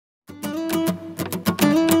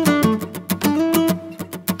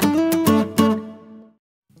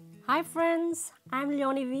Hi friends, I'm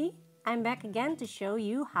Leonie. I'm back again to show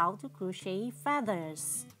you how to crochet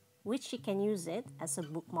feathers, which you can use it as a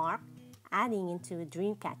bookmark, adding into a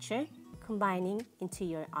dream catcher, combining into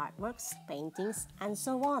your artworks, paintings, and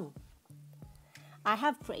so on. I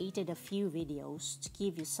have created a few videos to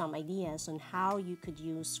give you some ideas on how you could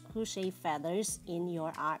use crochet feathers in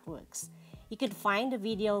your artworks. You can find the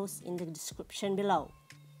videos in the description below.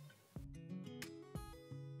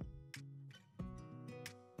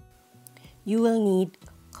 You will need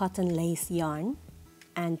cotton lace yarn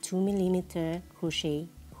and 2mm crochet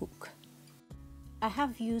hook. I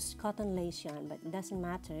have used cotton lace yarn, but it doesn't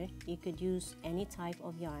matter. You could use any type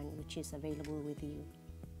of yarn which is available with you.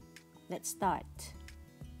 Let's start.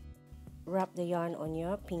 Wrap the yarn on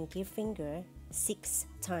your pinky finger 6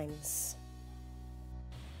 times.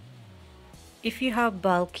 If you have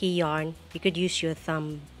bulky yarn, you could use your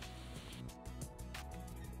thumb.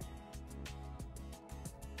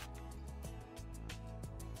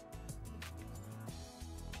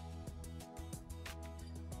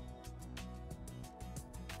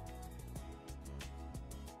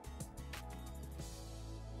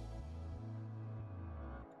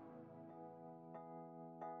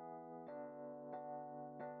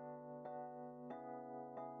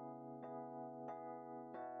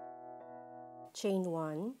 Chain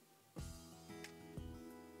 1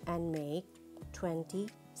 and make 20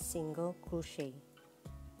 single crochet.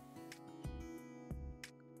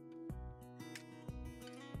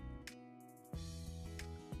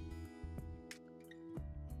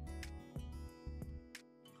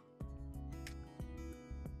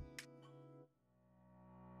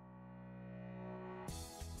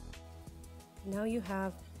 Now you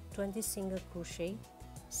have 20 single crochet,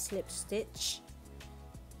 slip stitch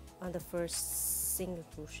on the first single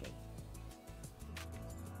crochet.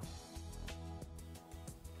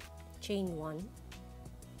 Chain 1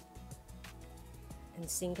 and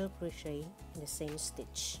single crochet in the same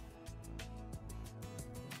stitch.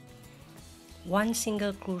 1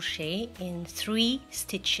 single crochet in 3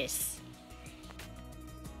 stitches.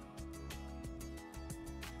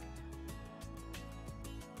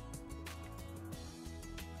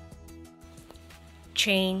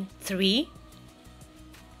 Chain 3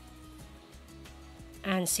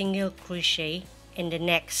 and single crochet in the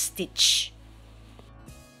next stitch.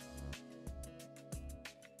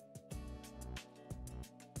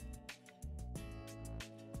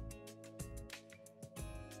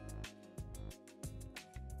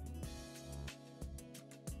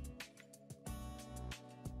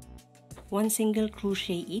 One single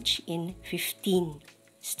crochet each in 15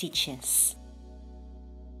 stitches.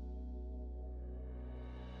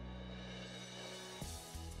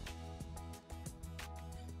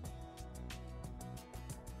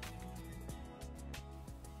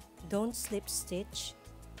 Don't slip stitch,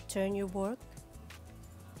 turn your work,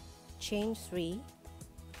 chain 3,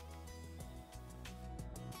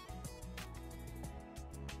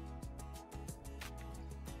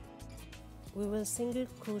 we will single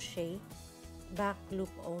crochet back loop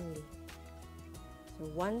only, so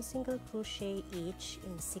 1 single crochet each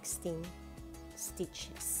in 16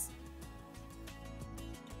 stitches.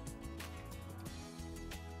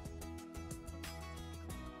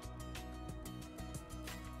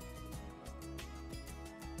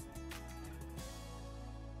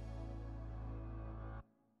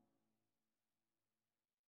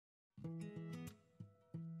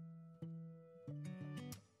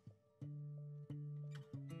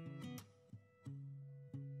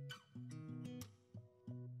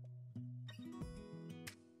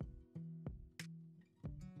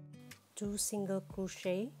 Two single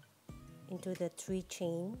crochet into the 3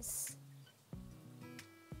 chains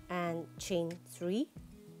and chain 3,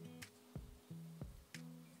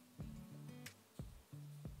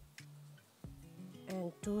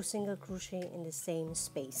 and 2 single crochet in the same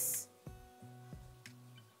space.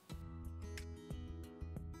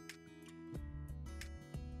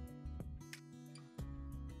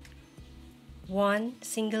 One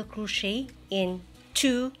single crochet in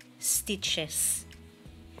 2 stitches.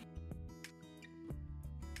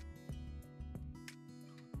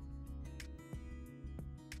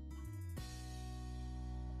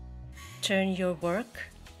 Turn your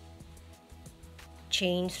work,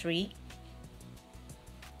 chain 3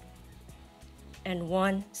 and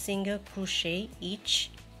 1 single crochet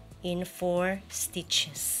each in 4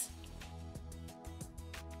 stitches.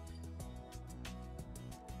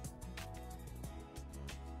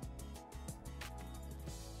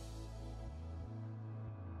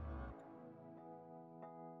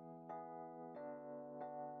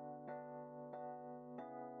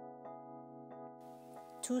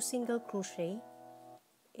 Two single crochet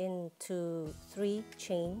into 3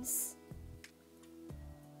 chains,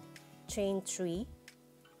 chain 3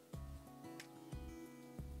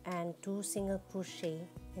 and 2 single crochet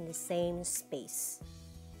in the same space.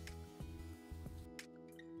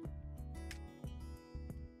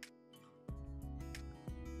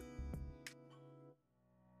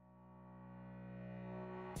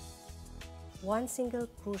 One single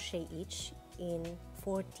crochet each in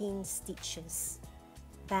 14 stitches,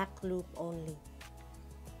 back loop only.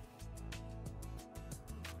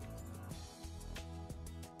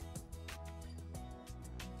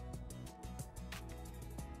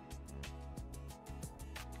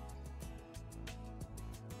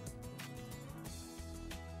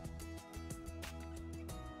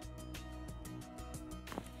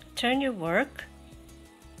 Turn your work,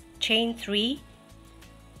 chain 3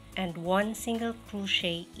 and 1 single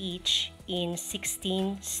crochet each in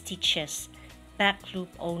 16 stitches, back loop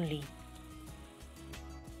only.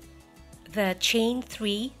 The chain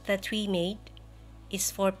 3 that we made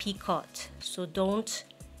is for picot, so don't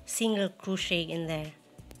single crochet in there.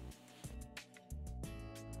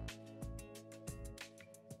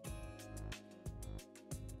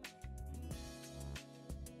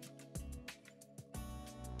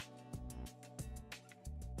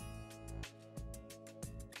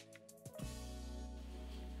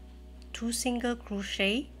 Two single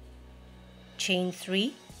crochet, chain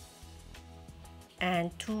 3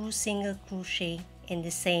 and 2 single crochet in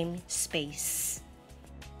the same space.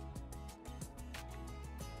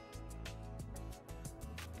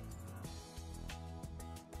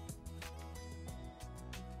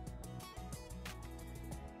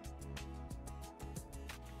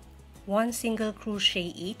 One single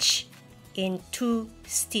crochet each in 2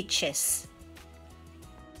 stitches.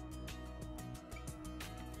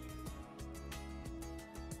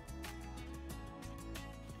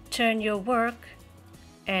 Turn your work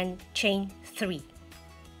and chain 3.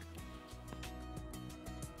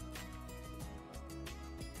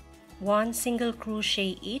 One single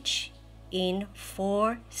crochet each in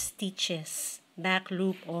 4 stitches, back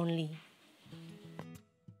loop only.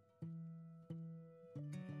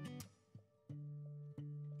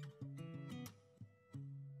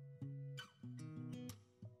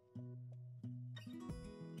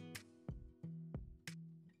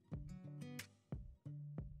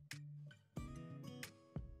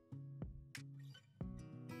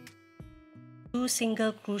 Two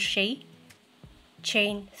single crochet,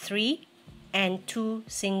 chain 3 and 2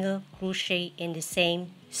 single crochet in the same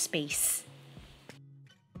space.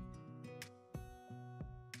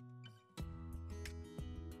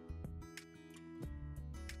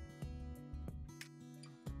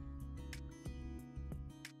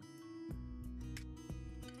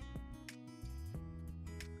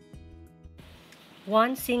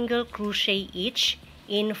 One single crochet each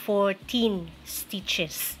in 14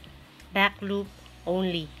 stitches, back loop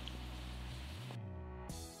only.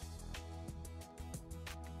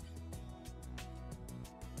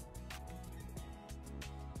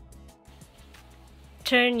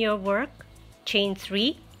 Turn your work, chain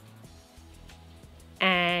 3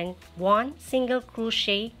 and 1 single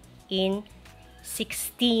crochet in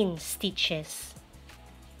 16 stitches.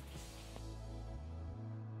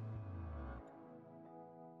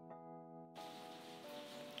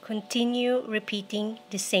 Continue repeating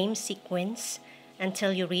the same sequence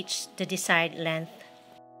until you reach the desired length.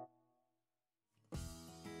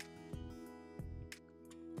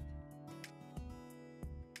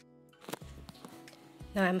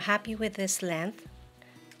 Now I'm happy with this length.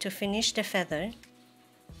 To finish the feather,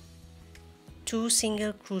 2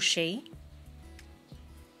 single crochet,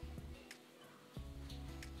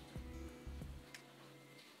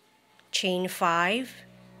 chain 5,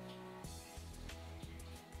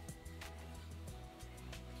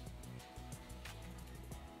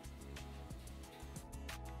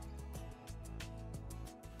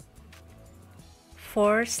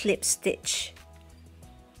 four slip stitch,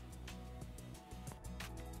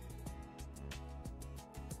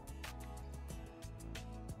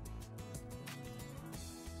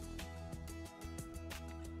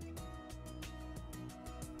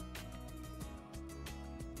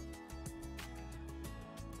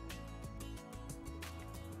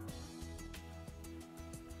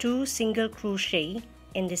 two single crochet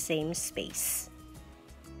in the same space.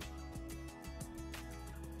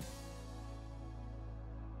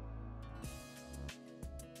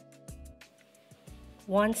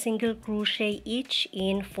 One single crochet each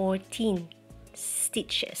in 14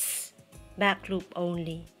 stitches, back loop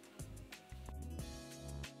only.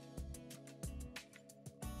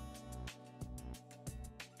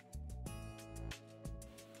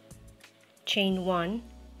 Chain 1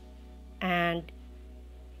 and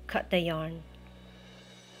cut the yarn.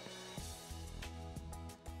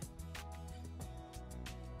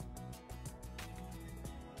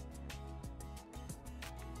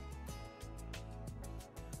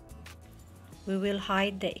 We will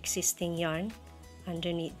hide the existing yarn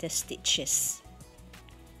underneath the stitches.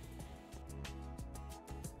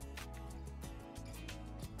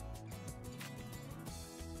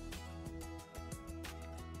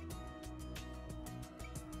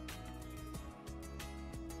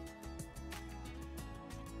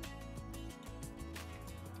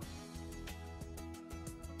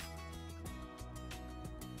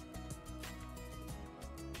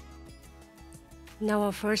 Now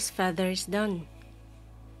our first feather is done.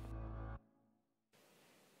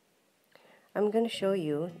 I'm going to show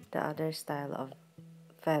you the other style of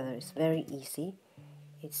feathers. Very easy.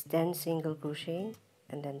 It's 10 single crochet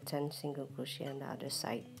and then 10 single crochet on the other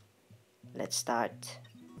side. Let's start.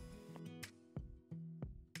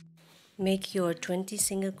 Make your 20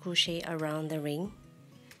 single crochet around the ring.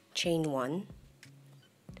 Chain 1.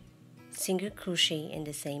 Single crochet in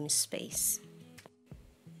the same space.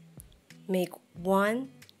 Make 1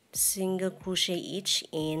 single crochet each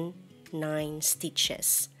in 9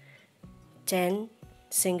 stitches. 10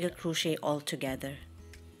 single crochet all together.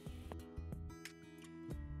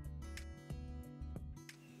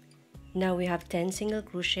 Now we have 10 single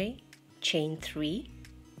crochet, chain 3,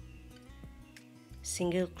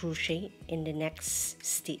 single crochet in the next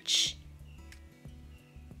stitch.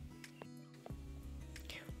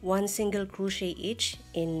 1 single crochet each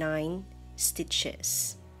in 9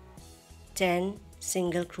 stitches. 10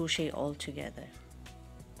 single crochet all together.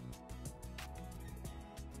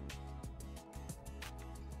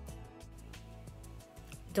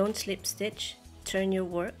 Don't slip stitch, turn your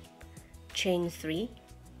work, chain 3,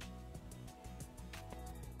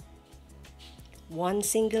 1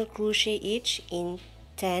 single crochet each in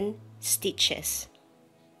 10 stitches.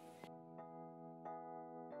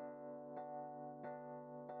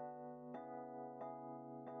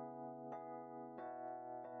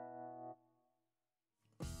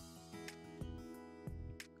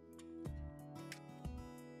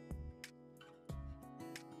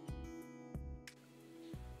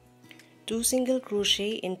 Two single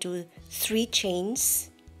crochet into 3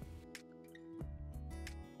 chains,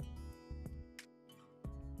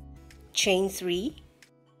 chain 3,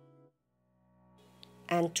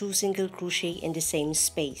 and 2 single crochet in the same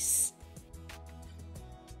space.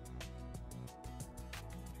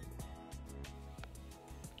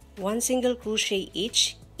 One single crochet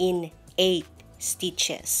each in 8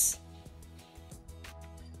 stitches.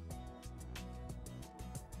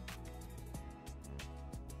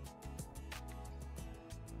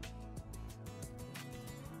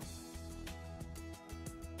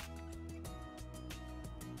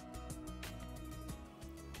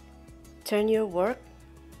 Turn your work,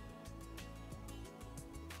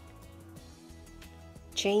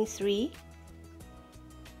 chain 3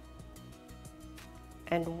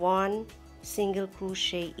 and 1 single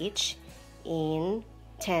crochet each in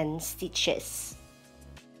 10 stitches.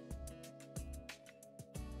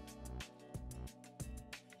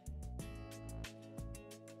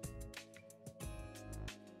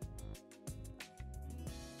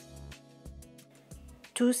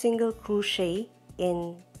 Two single crochet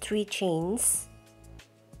in 3 chains,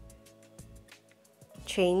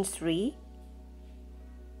 chain 3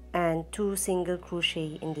 and 2 single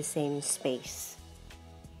crochet in the same space.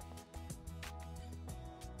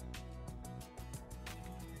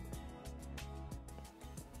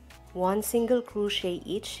 One single crochet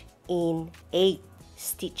each in 8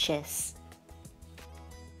 stitches.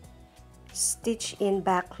 Stitch in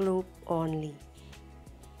back loop only.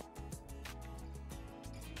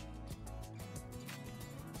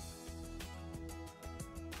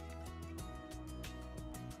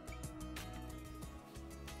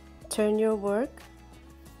 Turn your work,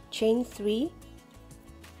 chain 3,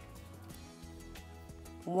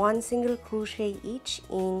 1 single crochet each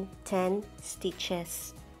in 10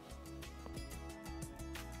 stitches.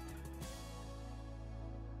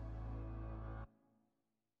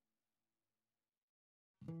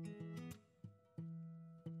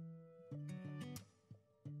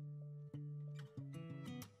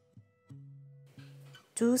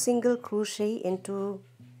 Two single crochet into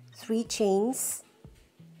 3 chains,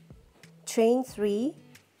 chain 3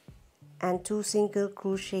 and 2 single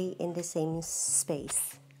crochet in the same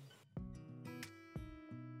space.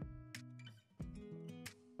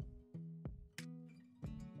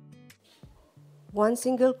 One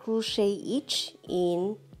single crochet each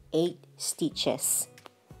in 8 stitches.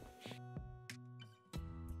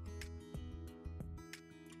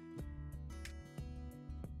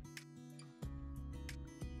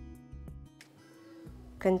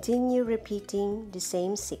 Continue repeating the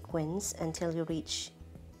same sequence until you reach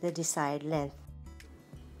the desired length.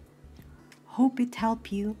 Hope it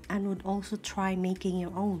helped you and would also try making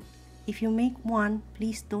your own. If you make one,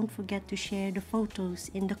 please don't forget to share the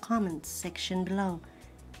photos in the comments section below.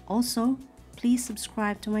 Also, please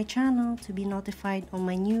subscribe to my channel to be notified on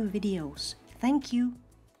my new videos. Thank you!